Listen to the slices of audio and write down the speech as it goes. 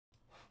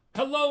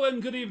Hello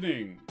and good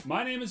evening.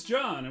 My name is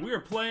John, and we are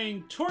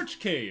playing Torch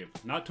Cave,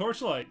 not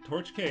Torchlight,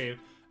 Torch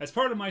Cave, as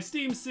part of my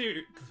Steam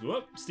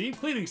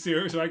cleaning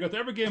series, where I go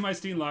through every game in my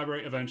Steam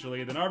library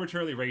eventually, then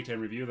arbitrarily rate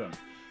and review them.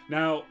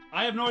 Now,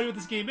 I have no idea what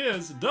this game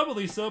is,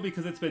 doubly so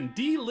because it's been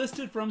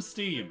delisted from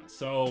Steam.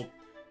 So,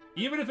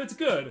 even if it's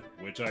good,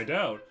 which I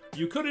doubt,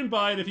 you couldn't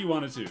buy it if you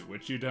wanted to,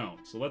 which you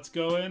don't. So let's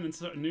go in and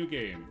start a new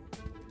game.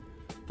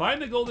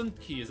 Find the golden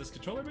key. Is this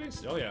controller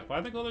based? Oh yeah,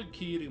 find the golden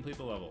key to complete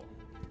the level.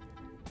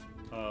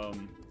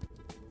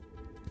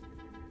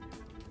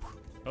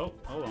 Oh,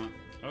 hold on.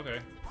 Okay.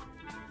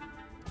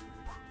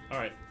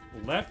 Alright.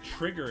 Left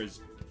trigger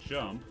is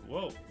jump.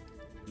 Whoa.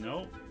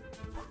 No.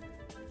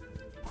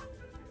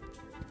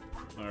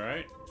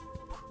 Alright.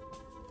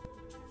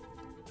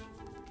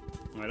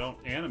 I don't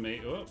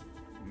animate. Oh,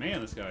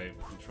 man, this guy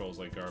controls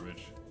like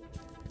garbage.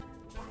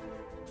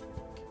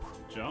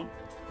 Jump.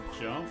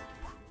 Jump.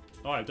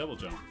 Oh, I have double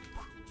jump.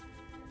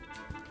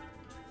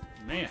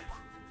 Man.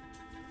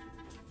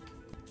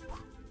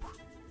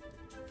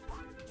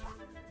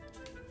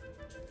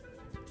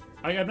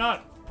 I'm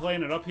not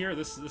playing it up here.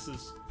 This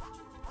is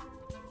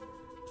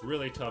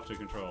really tough to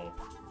control.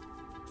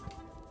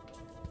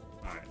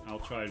 Alright, I'll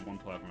try one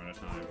platform at a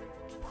time.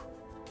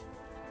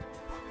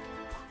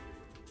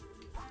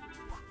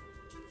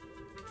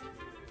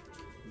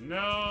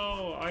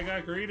 No! I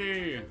got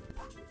greedy!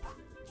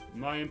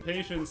 My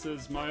impatience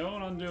is my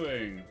own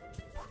undoing.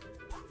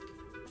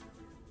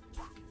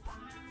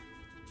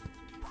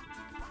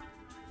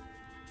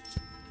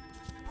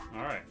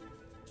 Alright.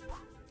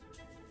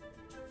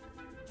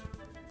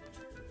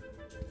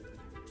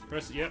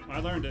 Press, yep, I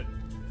learned it.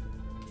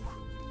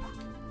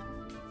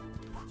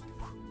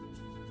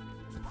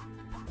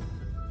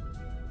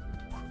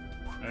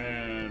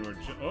 And we're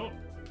oh,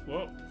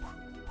 whoa.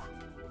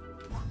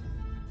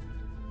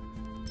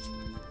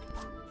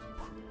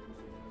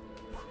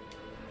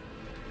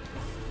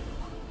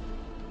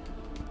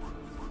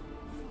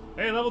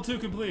 Hey, level 2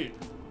 complete.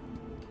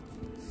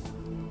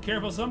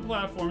 Careful, some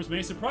platforms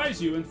may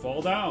surprise you and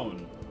fall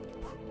down.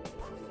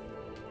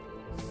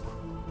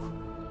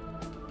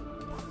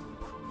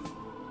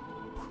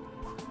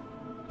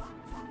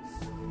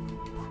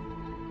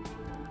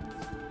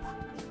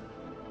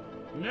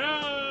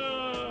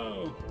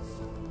 No!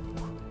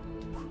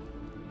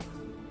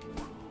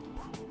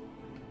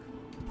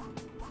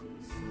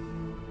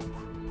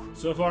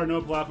 So far,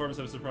 no platforms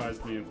have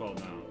surprised me and fallen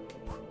down.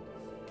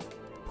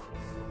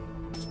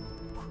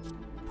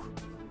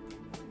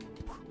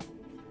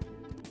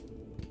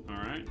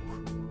 Alright.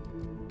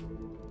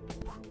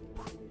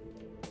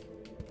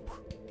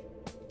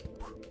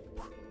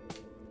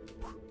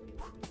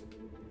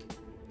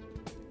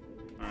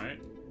 Alright.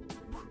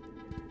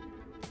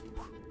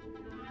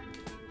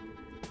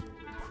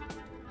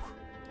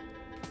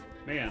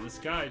 Man, this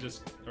guy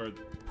just,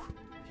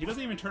 he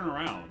doesn't even turn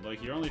around.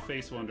 Like, you only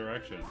face one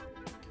direction.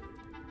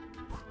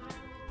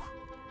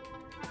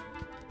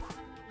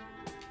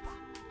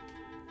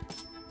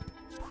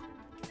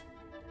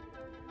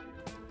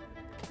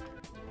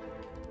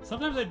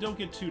 Sometimes I don't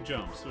get 2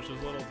 jumps, which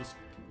is a little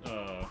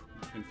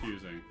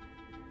confusing.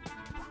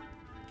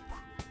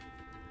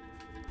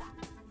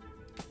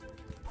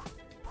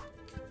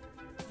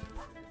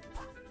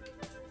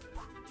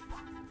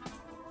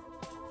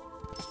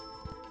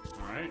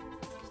 Alright,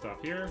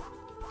 stop here.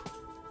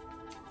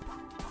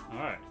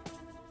 Alright.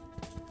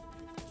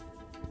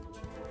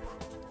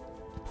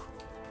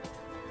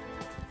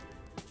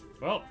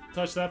 Well,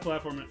 touch that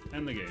platform and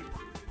end the game.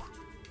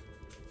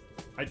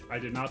 I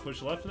did not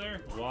push left there?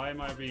 Why am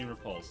I being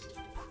repulsed?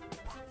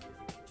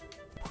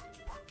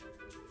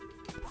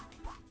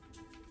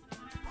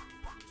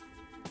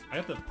 I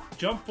have to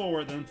jump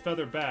forward, then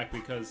feather back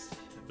because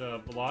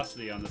the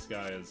velocity on this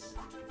guy is...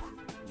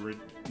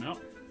 no.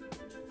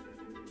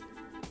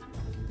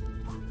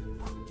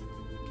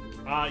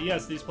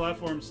 Yes, these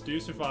platforms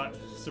do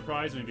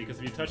surprise me because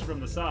if you touch it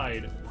from the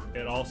side,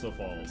 it also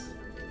falls.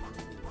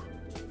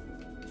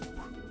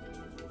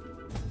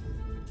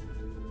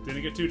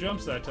 Didn't get 2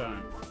 jumps that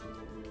time.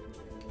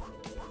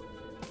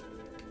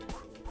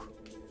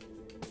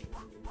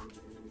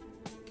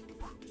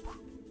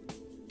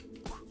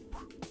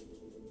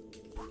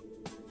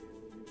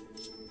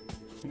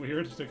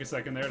 Weird, it took a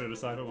second there to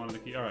decide what I wanted the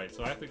key. Alright,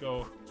 so I have to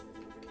go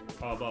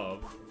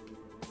above.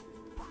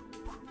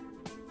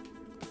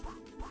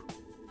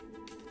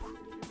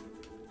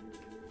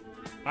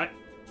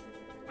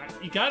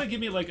 You gotta give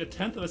me like a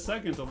 1/10 of a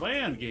second to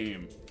land,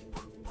 game.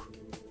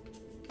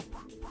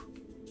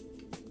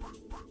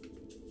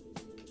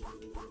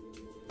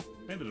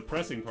 I think the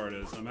depressing part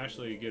is I'm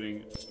actually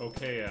getting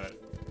okay at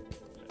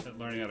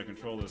learning how to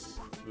control this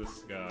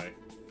guy.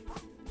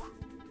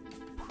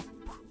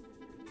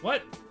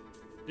 What?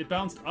 It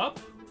bounced up?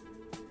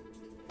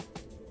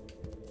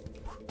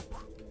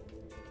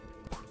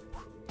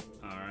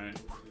 Alright.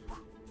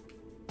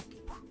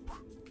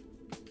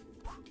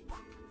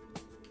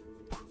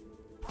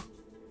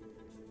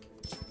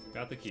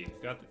 Got the key.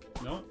 Got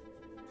the... no?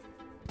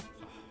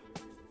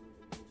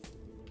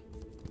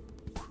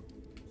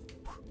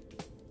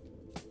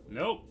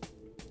 Nope.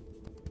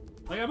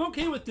 Like, I'm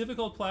okay with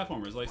difficult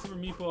platformers, like Super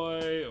Meat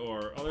Boy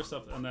or other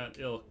stuff in that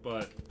ilk,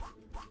 but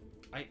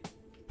I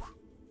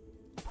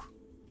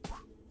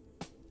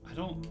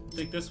don't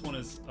think this one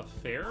is a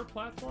fair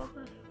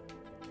platformer.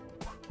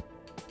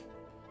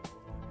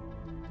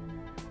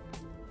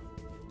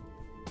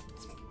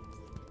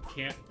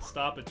 Can't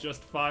stop at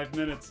just 5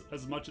 minutes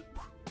as much.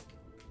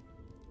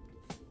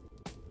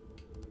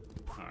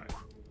 Alright.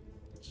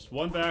 Just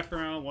one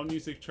background, one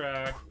music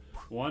track,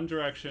 one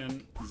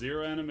direction,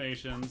 0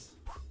 animations.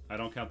 I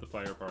don't count the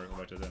fire particle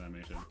much as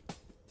animation.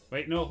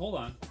 Wait, no, hold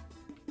on.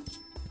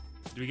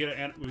 Did we get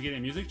a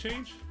music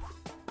change?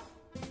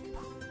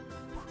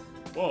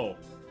 Whoa.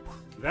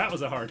 That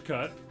was a hard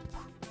cut.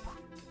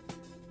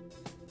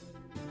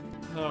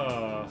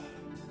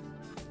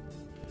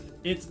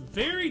 It's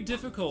very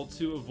difficult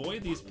to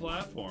avoid these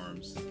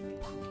platforms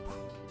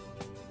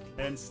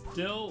and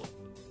still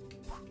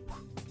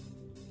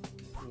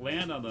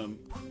land on them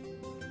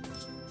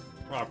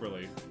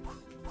properly.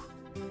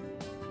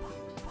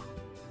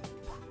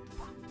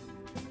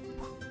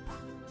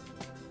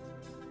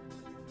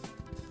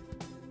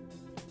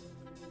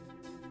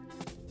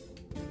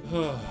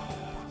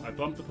 I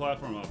bumped the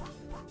platform up.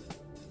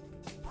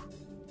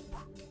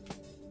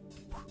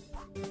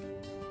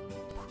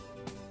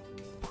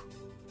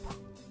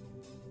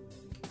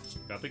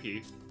 Got the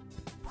key.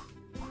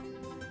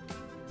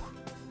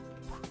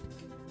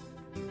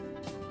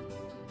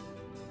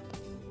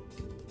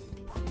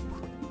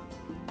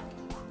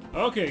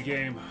 Okay,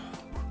 game.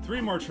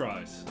 3 more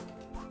tries.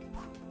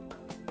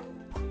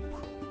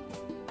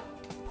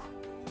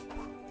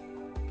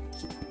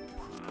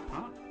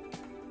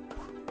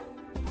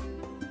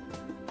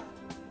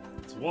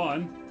 It's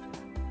 1.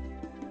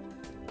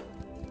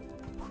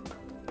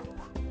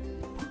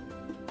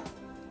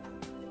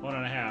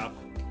 1.5.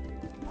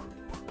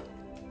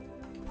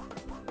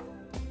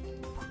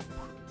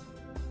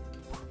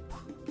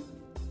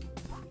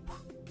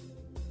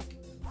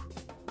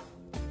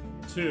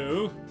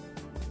 2.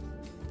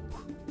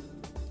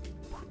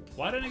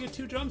 Why didn't I get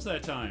 2 jumps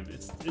that time?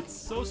 It's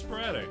so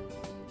sporadic.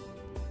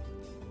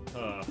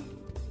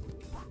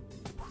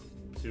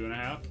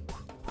 2.5.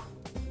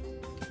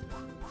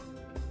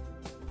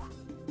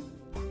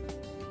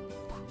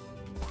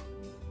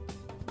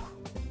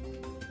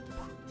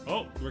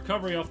 Oh,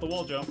 recovery off the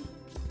wall jump.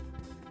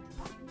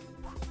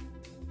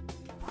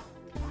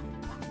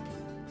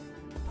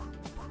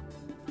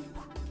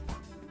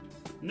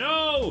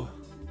 No!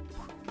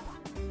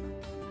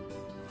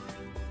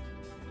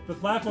 The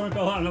platform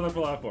fell on another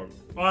platform.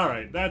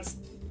 Alright, that's...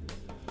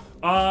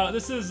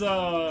 this is,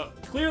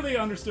 clearly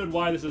understood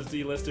why this is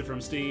delisted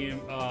from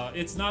Steam.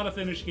 It's not a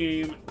finished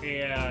game,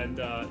 and,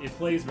 it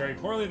plays very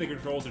poorly. The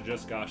controls are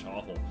just gosh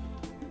awful.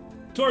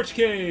 Torch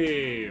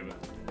Cave!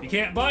 You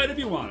can't buy it if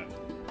you want it.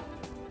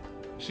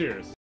 Cheers.